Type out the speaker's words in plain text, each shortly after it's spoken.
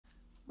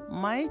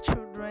My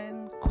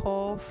children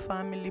call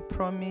Family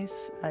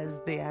Promise as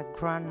their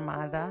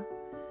grandmother.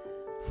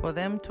 For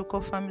them to call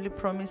Family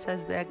Promise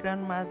as their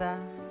grandmother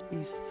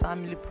is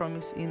Family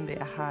Promise in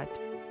their heart.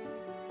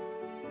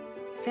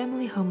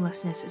 Family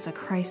homelessness is a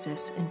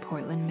crisis in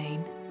Portland,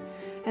 Maine,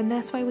 and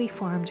that's why we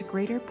formed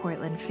Greater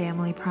Portland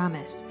Family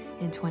Promise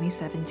in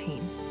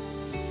 2017.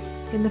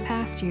 In the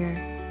past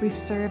year, we've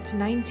served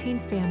 19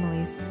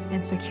 families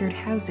and secured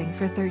housing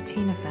for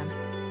 13 of them.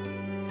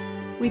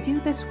 We do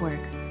this work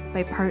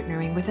by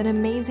partnering with an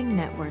amazing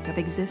network of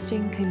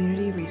existing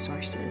community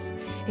resources,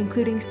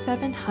 including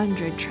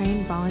 700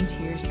 trained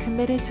volunteers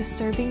committed to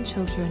serving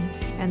children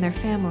and their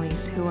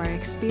families who are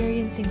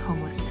experiencing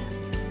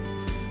homelessness.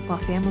 While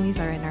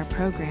families are in our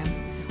program,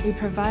 we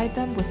provide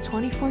them with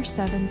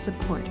 24/7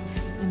 support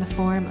in the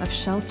form of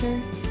shelter,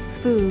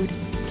 food,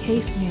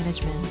 case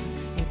management,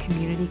 and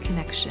community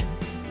connection.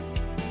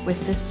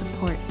 With this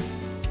support,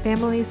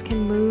 families can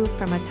move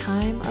from a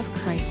time of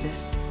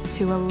crisis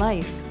to a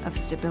life of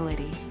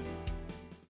stability.